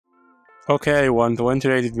Okay everyone, so in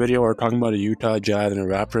today's video we're talking about the Utah Jazz and the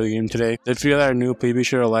Raptors game today. If you guys are new, please be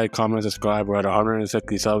sure to like, comment, subscribe. We're at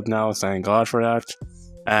 160 subs now, thank God for that.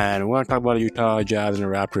 And we're going to talk about the Utah Jazz and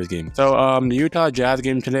the Raptors game. So the Utah Jazz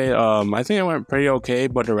game today, I think it went pretty okay,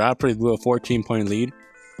 but the Raptors blew a 14-point lead.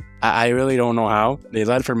 I really don't know how. They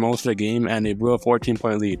led for most of the game and they blew a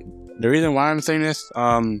 14-point lead. The reason why I'm saying this,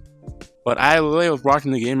 but I really was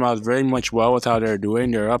watching the game, I was very much well with how they're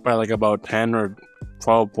doing. They're up by like about 10 or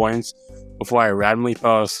 12 points before I randomly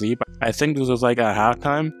fell asleep. I think this was like at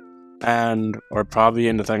halftime, or probably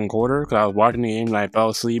in the second quarter, because I was watching the game and I fell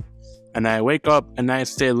asleep. And I wake up and I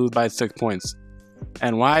still lose by 6 points.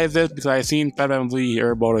 And why is this? Because I seen Fat VanVleet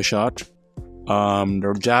airball a shot.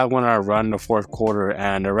 The Jazz went on a run in the fourth quarter,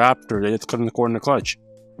 and the Raptors, they just couldn't score in the clutch.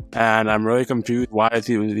 And I'm really confused why is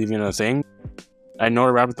he even a thing. I know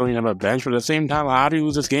the Raptors don't even have a bench, but at the same time, how do you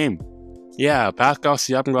lose this game? Yeah, Pascal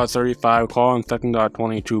Siakam got 35, Colin Sexton got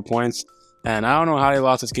 22 points, and I don't know how they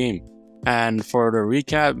lost this game. And for the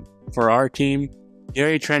recap, for our team,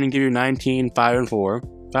 Gary Trent gave you 19, 5 and 4.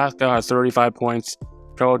 Pascal has 35 points,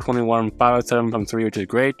 Joel 21, 5 of 7 from 3, which is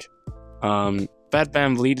great. Fat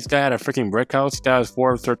VanVleet, this guy had a freaking brick house. This guy was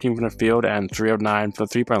 4 of 13 from the field and 3 of 9 from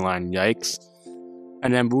the 3-point line. Yikes.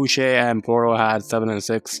 And then Boucher and Porto had 7 and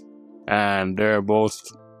 6. And they're both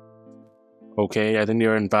okay. I think they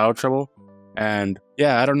were in foul trouble. And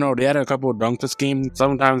yeah, I don't know. They had a couple of dunks this game.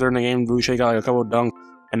 Sometimes during the game, Boucher got like a couple of dunks.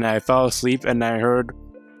 And I fell asleep and I heard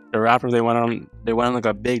the Raptors, they went on like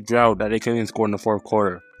a big drought that they couldn't even score in the fourth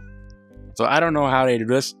quarter. So I don't know how they do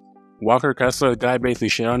this. Walker Kessler, the guy basically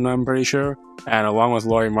shit on them, I'm pretty sure. And along with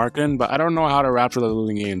Lauri Markkanen. But I don't know how the Raptors are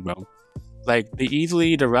losing games, bro. Like, the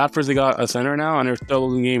Raptors, they got a center now and they're still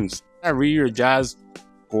losing games. I read your Jazz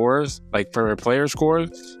scores, like for player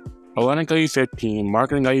scores. Olenek got you 15,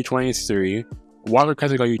 Markkanen got you 23, Walker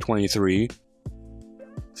Kessler got you 23,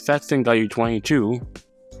 Sexton got you 22.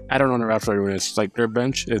 I don't know when the Raptors are doing this. Like, their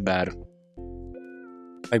bench is bad.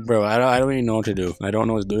 Like, bro, I don't even know what to do. I don't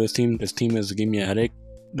know what to do with this team. This team is giving me a headache.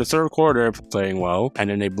 The third quarter, they're playing well, and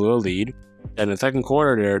then they blew a lead. And the second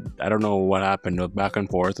quarter, I don't know what happened. It was back and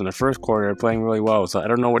forth. In the first quarter, they're playing really well, so I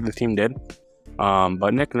don't know what the team did.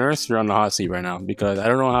 But Nick Nurse, you're on the hot seat right now, because I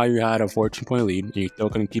don't know how you had a 14-point lead, and you still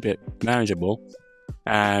couldn't keep it manageable,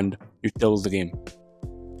 and you still lose the game.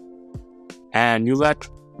 And you let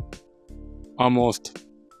almost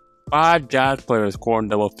 5 Jazz players score in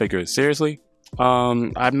double figures. Seriously?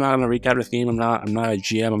 I'm not gonna recap this game. I'm not a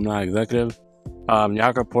GM. I'm not an executive.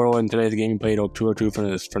 Jakob Porto in today's game played 2 or 2 from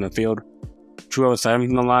the field. 2 of 7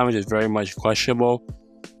 from the line, which is very much questionable.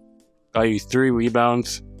 Got you 3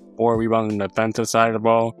 rebounds, 4 rebounds on the defensive side of the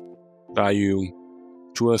ball. Got you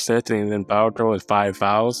 2 assists, and then foul trouble with 5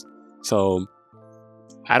 fouls. So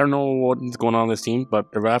I don't know what's going on with this team, but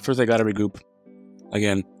the Raptors, they gotta regroup.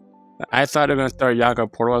 Again, I thought they were gonna start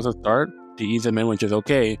Jakob Porto as a start to ease him in, which is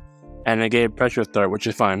okay. And they gave pressure start, which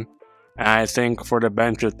is fine. And I think for the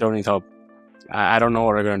bench, it still needs help. I don't know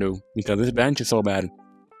what they're going to do, because this bench is so bad.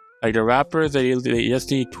 Like, the Raptors, they just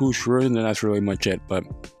need 2 shooters, and then that's really much it. But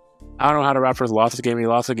I don't know how the Raptors lost this game. They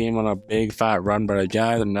lost the game on a big, fat run by the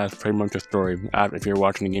Jazz, and that's pretty much the story. If you're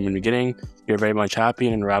watching the game in the beginning, you're very much happy,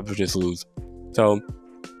 and the Raptors just lose. So,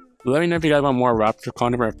 let me know if you guys want more Raptors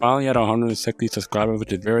content. We're finally at 160 subscribers,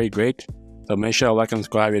 which is very great. So make sure to like and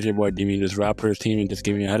subscribe. It's your boy Demi. This Raptors team and just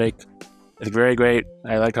giving me a headache. It's very great.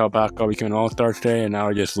 I like how Pascal became an all-star today, and now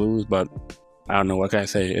I just lose, but I don't know, what can I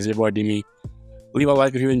say? It's your boy Demi. Leave a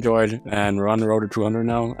like if you enjoyed, and we're on the road to 200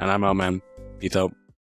 now, and I'm out, man. Peace out.